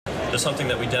is something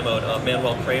that we demoed.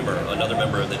 Manuel Kramer, another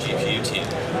member of the GPU team,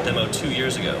 demoed 2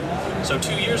 years ago. So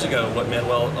 2 years ago, what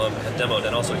Manuel had demoed,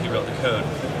 and also he wrote the code,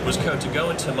 was code to go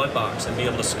into Mudbox and be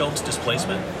able to sculpt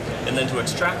displacement, and then to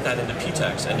extract that into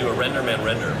PTEX and do a render-man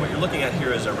render. What you're looking at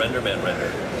here is a render-man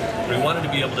render. We wanted to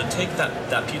be able to take that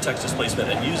PTEX displacement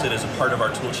and use it as a part of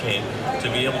our tool chain to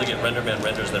be able to get render-man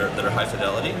renders that are high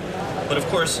fidelity. But of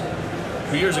course,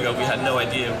 2 years ago, we had no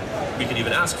idea we could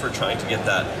even ask for trying to get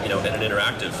that, in an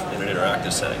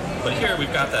interactive setting. But here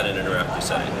we've got that in an interactive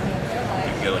setting.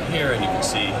 You can go in here and you can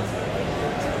see,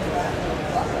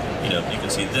 you can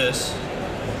see this.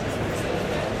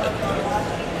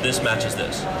 This matches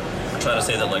this. We're trying to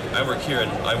say that, like, I work here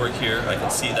and I work here, I can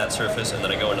see that surface, and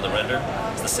then I go into the render.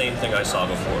 It's the same thing I saw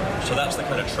before. So that's the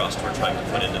kind of trust we're trying to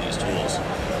put into these tools,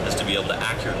 is to be able to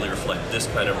accurately reflect this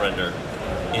kind of render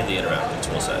in the interactive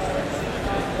tool set.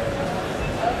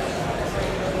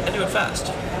 And do it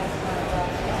fast.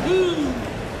 Woo!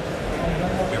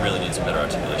 We really need some better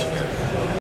articulation.